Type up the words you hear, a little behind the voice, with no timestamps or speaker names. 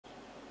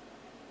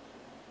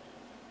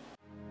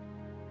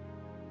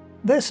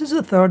This is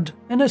the third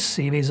in a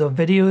series of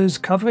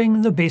videos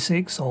covering the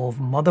basics of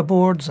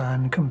motherboards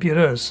and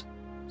computers,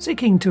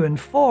 seeking to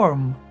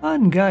inform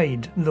and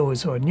guide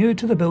those who are new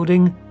to the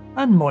building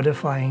and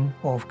modifying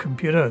of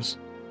computers.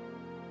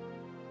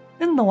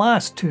 In the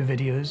last two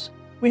videos,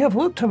 we have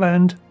looked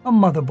around a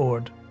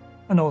motherboard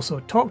and also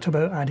talked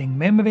about adding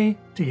memory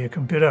to your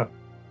computer.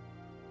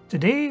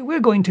 Today we're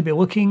going to be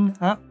looking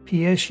at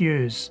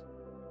PSUs,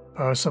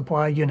 power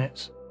supply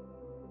units.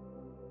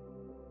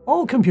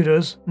 All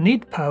computers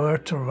need power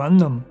to run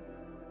them.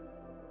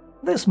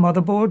 This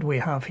motherboard we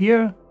have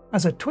here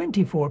has a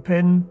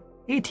 24-pin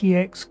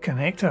ATX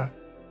connector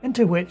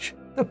into which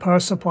the power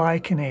supply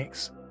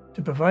connects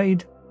to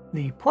provide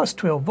the plus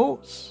 12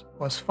 volts,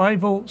 plus 5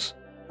 volts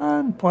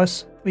and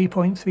plus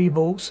 3.3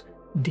 volts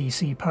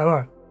DC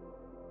power.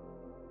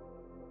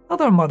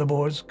 Other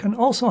motherboards can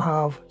also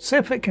have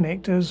separate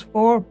connectors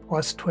for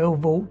plus 12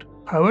 volt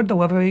power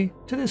delivery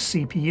to the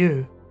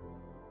CPU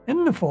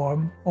in the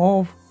form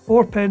of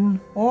 4-pin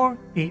or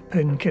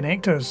 8-pin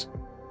connectors,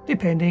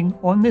 depending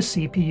on the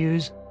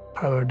CPU's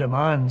power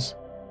demands.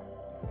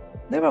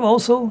 There are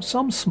also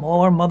some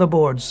smaller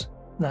motherboards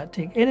that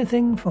take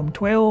anything from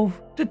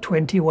 12 to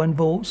 21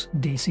 volts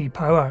DC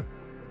power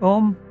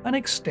from an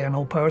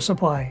external power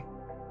supply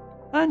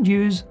and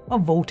use a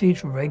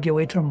voltage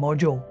regulator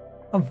module,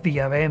 a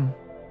VRM,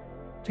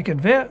 to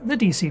convert the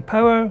DC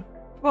power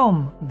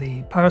from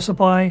the power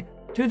supply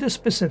to the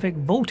specific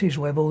voltage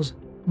levels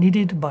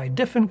needed by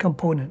different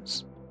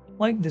components,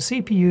 like the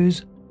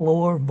CPU's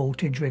lower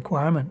voltage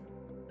requirement.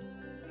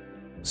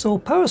 So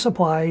power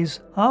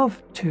supplies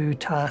have two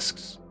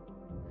tasks.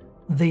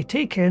 They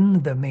take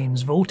in the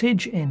mains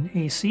voltage in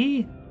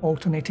AC,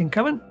 alternating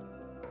current,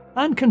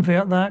 and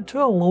convert that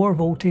to a lower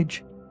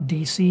voltage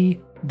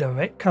DC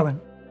direct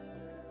current.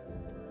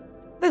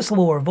 This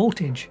lower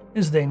voltage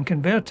is then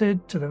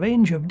converted to the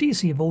range of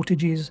DC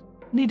voltages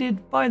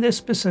needed by the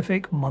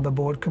specific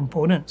motherboard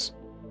components.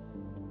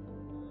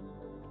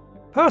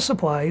 Power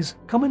supplies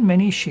come in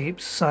many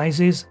shapes,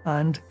 sizes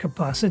and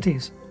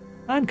capacities,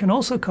 and can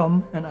also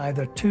come in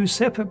either two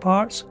separate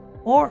parts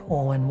or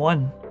all in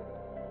one.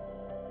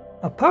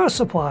 A power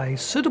supply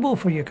suitable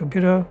for your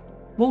computer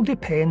will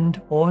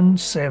depend on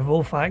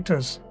several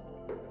factors.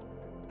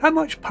 How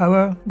much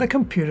power the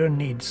computer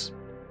needs.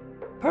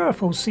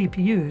 Powerful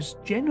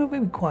CPUs generally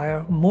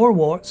require more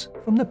watts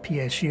from the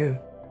PSU.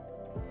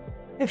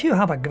 If you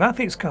have a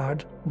graphics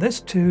card,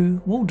 this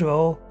too will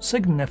draw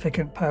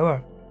significant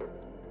power.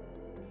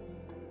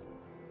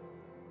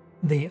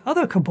 The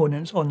other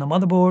components on the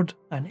motherboard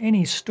and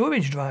any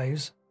storage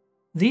drives,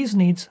 these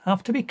needs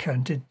have to be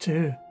counted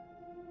too.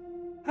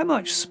 How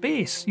much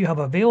space you have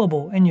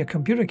available in your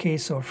computer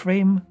case or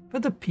frame for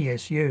the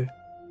PSU.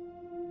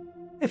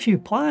 If you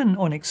plan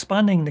on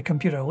expanding the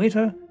computer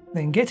later,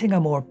 then getting a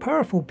more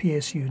powerful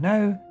PSU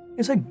now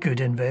is a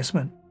good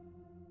investment.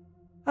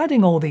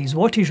 Adding all these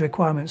wattage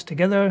requirements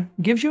together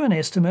gives you an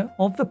estimate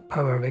of the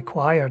power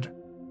required.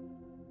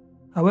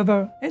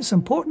 However, it's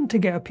important to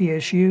get a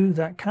PSU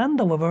that can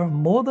deliver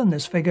more than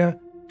this figure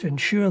to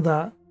ensure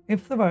that,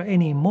 if there are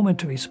any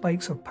momentary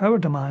spikes of power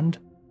demand,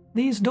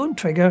 these don't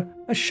trigger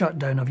a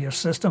shutdown of your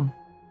system.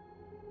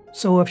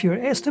 So if your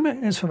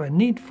estimate is for a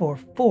need for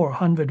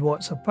 400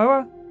 watts of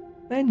power,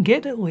 then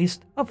get at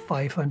least a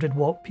 500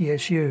 watt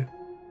PSU,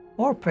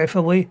 or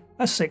preferably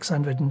a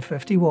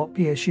 650 watt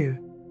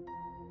PSU.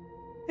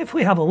 If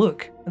we have a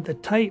look at the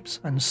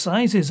types and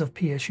sizes of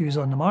PSUs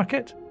on the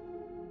market,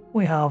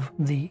 we have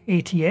the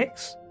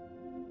ATX,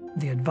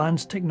 the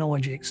Advanced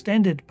Technology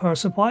Extended Power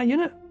Supply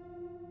Unit,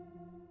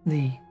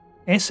 the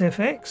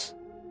SFX,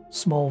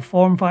 Small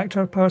Form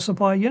Factor Power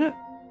Supply Unit,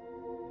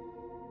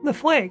 the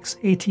Flex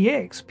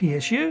ATX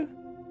PSU,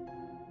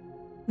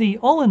 the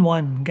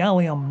all-in-one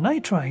gallium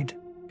nitride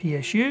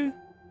PSU.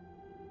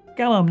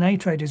 Gallium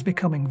nitride is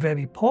becoming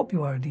very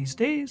popular these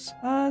days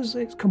as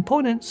its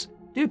components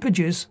do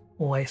produce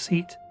less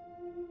heat.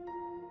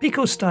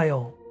 Pico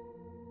style.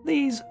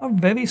 These are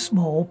very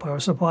small power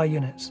supply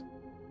units.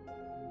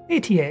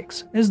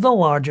 ATX is the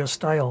larger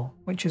style,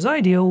 which is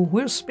ideal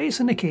where space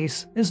in the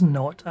case is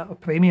not at a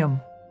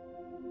premium.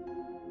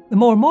 The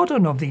more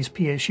modern of these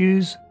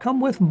PSUs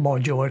come with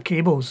modular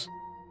cables,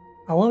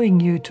 allowing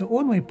you to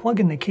only plug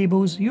in the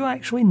cables you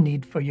actually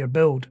need for your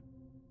build,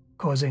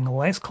 causing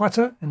less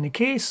clutter in the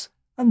case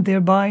and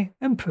thereby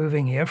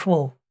improving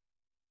airflow.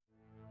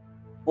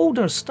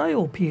 Older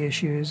style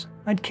PSUs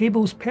had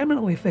cables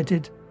permanently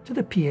fitted to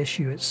the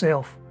PSU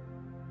itself.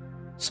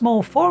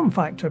 Small form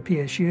factor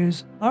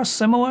PSUs are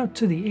similar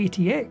to the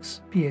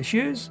ATX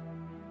PSUs,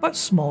 but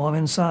smaller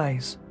in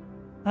size,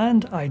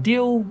 and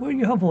ideal where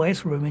you have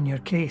less room in your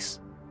case.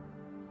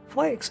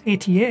 Flex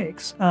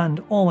ATX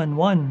and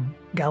all-in-one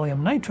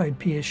gallium nitride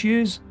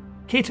PSUs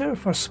cater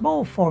for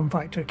small form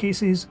factor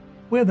cases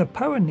where the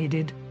power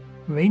needed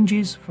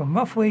ranges from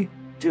roughly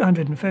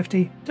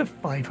 250 to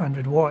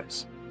 500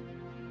 watts.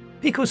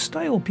 Pico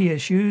style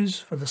PSUs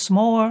for the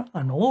smaller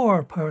and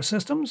lower power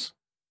systems.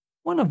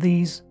 One of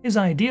these is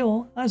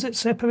ideal as it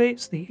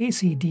separates the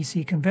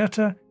AC-DC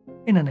converter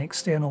in an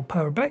external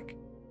power brick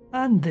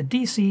and the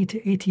DC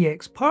to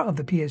ATX part of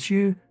the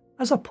PSU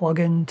as a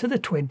plug-in to the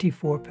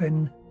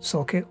 24-pin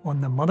socket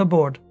on the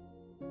motherboard.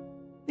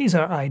 These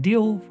are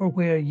ideal for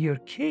where your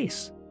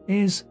case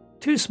is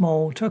too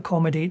small to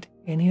accommodate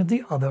any of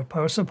the other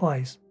power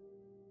supplies.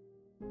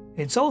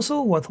 It's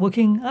also worth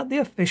looking at the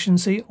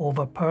efficiency of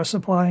a power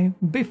supply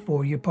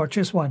before you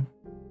purchase one.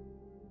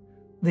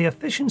 The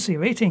efficiency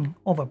rating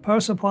of a power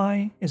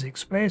supply is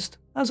expressed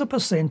as a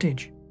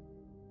percentage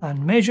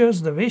and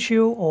measures the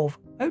ratio of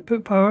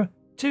output power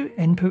to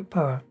input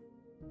power.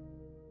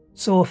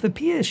 So if the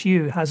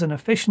PSU has an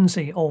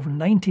efficiency of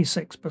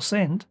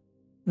 96%,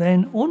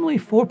 then only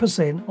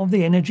 4% of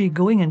the energy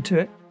going into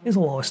it is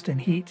lost in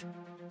heat.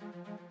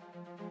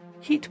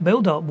 Heat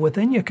buildup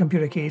within your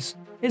computer case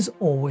is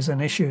always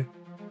an issue,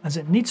 as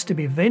it needs to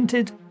be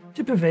vented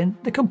to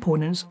prevent the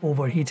components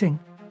overheating.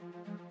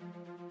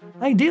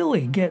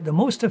 Ideally, get the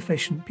most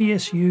efficient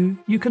PSU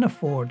you can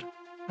afford,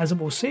 as it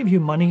will save you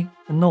money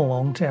in the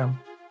long term.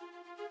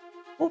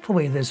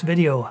 Hopefully this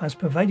video has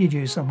provided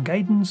you some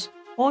guidance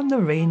on the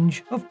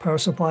range of power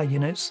supply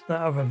units that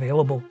are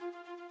available.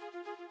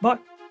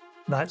 But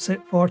that's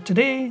it for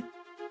today.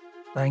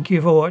 Thank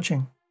you for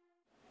watching.